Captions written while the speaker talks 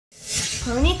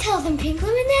Ponytails and pink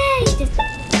lemonade.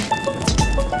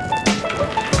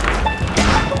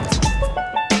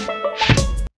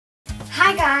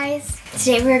 Hi guys.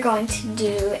 Today we're going to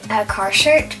do a car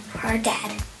shirt for our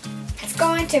dad. It's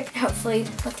going to hopefully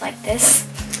look like this.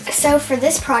 So for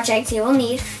this project you will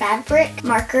need fabric,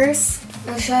 markers,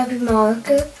 a Sharpie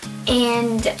marker,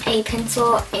 and a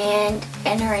pencil and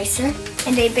an eraser,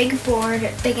 and a big board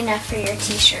big enough for your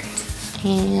t-shirt.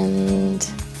 And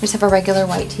we just have a regular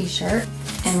white t-shirt,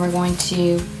 and we're going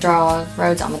to draw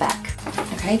roads on the back.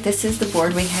 Okay, this is the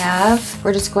board we have.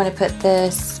 We're just going to put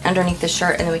this underneath the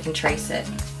shirt and then we can trace it.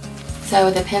 So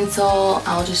with a pencil,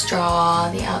 I'll just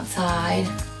draw the outside.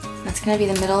 That's going to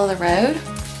be the middle of the road.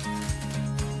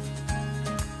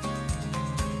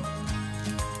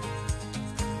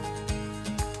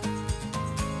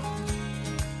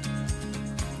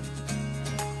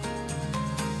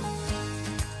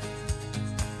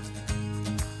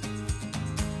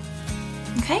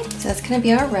 Okay, so that's going to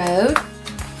be our road.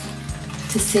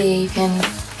 To see, you can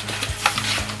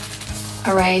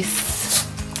erase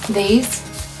these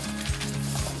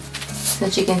so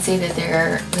that you can see that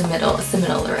they're the middle. It's the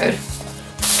middle of the road.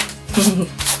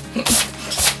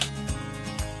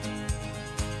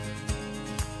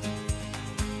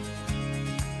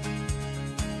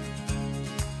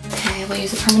 Okay, we'll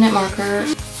use a permanent marker.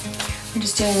 We're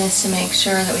just doing this to make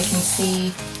sure that we can see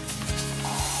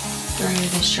through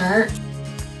the shirt.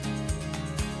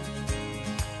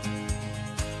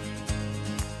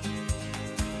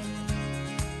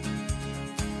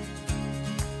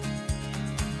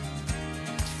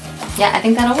 Yeah, I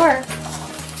think that'll work.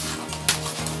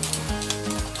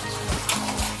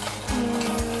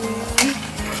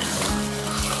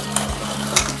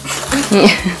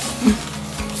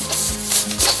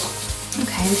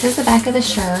 Okay, this is the back of the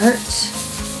shirt.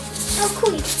 Oh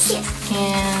cool, you can see it.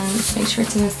 And make sure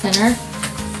it's in the center.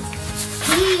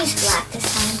 You use black this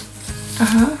time.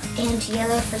 Uh-huh. And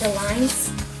yellow for the lines.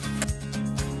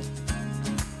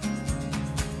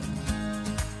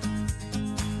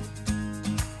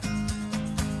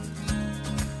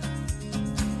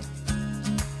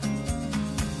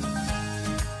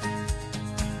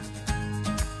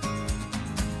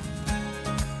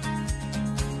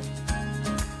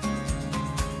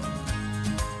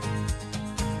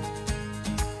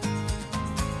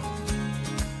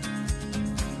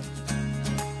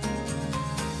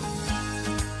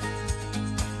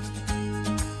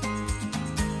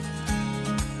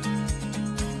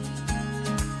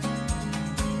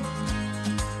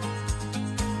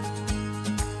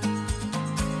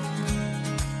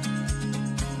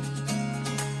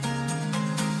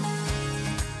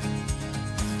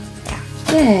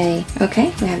 Yay.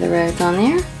 Okay, we have the roads on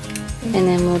there. And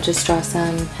then we'll just draw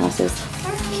some houses.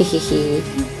 Hehehe.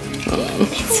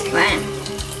 It's fun.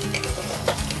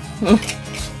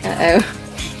 Uh-oh.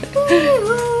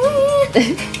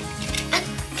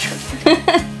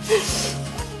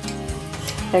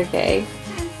 Okay.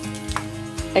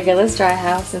 Okay, let's draw a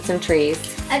house and some trees.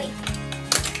 Okay.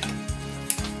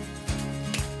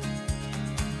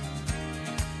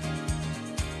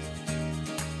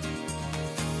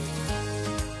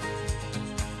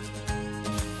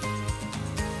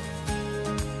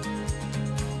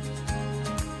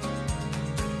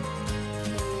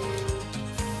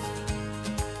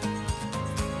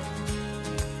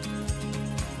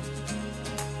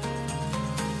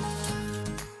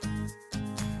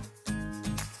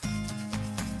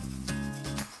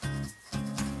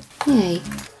 Yay.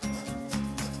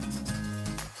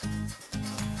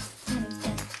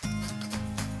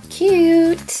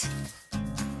 Cute.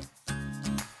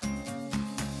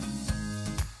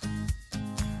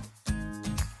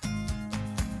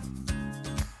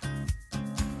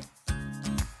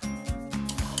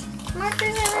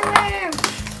 Markers everywhere.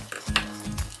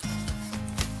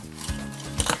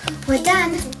 We're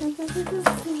done.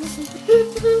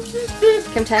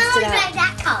 Come test it out. I like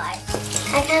that color.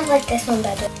 I kind of like this one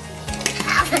better.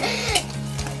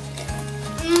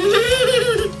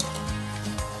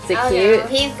 Is it cute? No,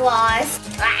 he's lost.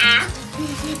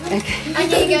 Okay. I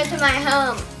need to go to my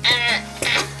home.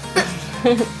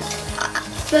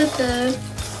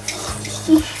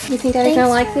 You think Daddy's gonna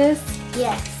like this?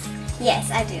 Yes.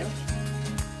 Yes, I do.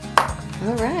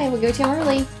 All right, we'll go to him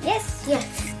early. Yes. Yes.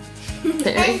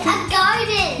 There. It's a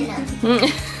garden.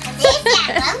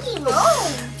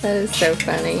 That is so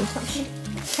funny.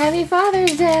 Happy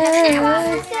Father's Day!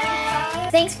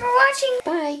 Thanks for watching.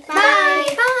 Bye.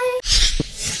 Bye. Bye.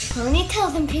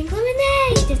 Ponytails and pink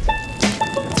lemonade.